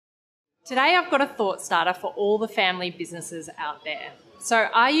Today I've got a thought starter for all the family businesses out there. So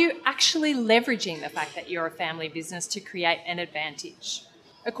are you actually leveraging the fact that you're a family business to create an advantage?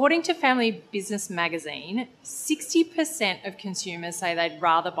 According to Family Business magazine, 60% of consumers say they'd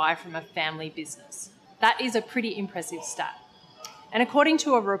rather buy from a family business. That is a pretty impressive stat. And according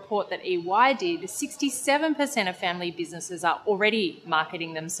to a report that EY did, 67% of family businesses are already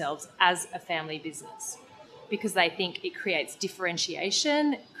marketing themselves as a family business because they think it creates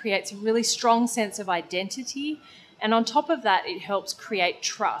differentiation, creates a really strong sense of identity, and on top of that, it helps create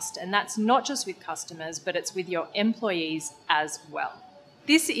trust. And that's not just with customers, but it's with your employees as well.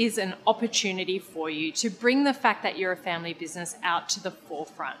 This is an opportunity for you to bring the fact that you're a family business out to the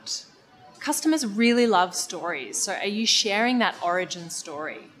forefront. Customers really love stories, so are you sharing that origin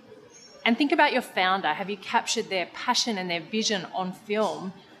story? And think about your founder. Have you captured their passion and their vision on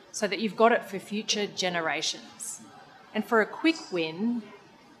film so that you've got it for future generations? And for a quick win,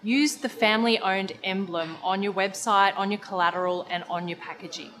 use the family-owned emblem on your website, on your collateral, and on your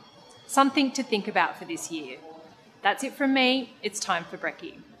packaging. Something to think about for this year. That's it from me. It's time for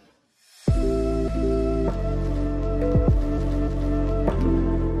brekkie.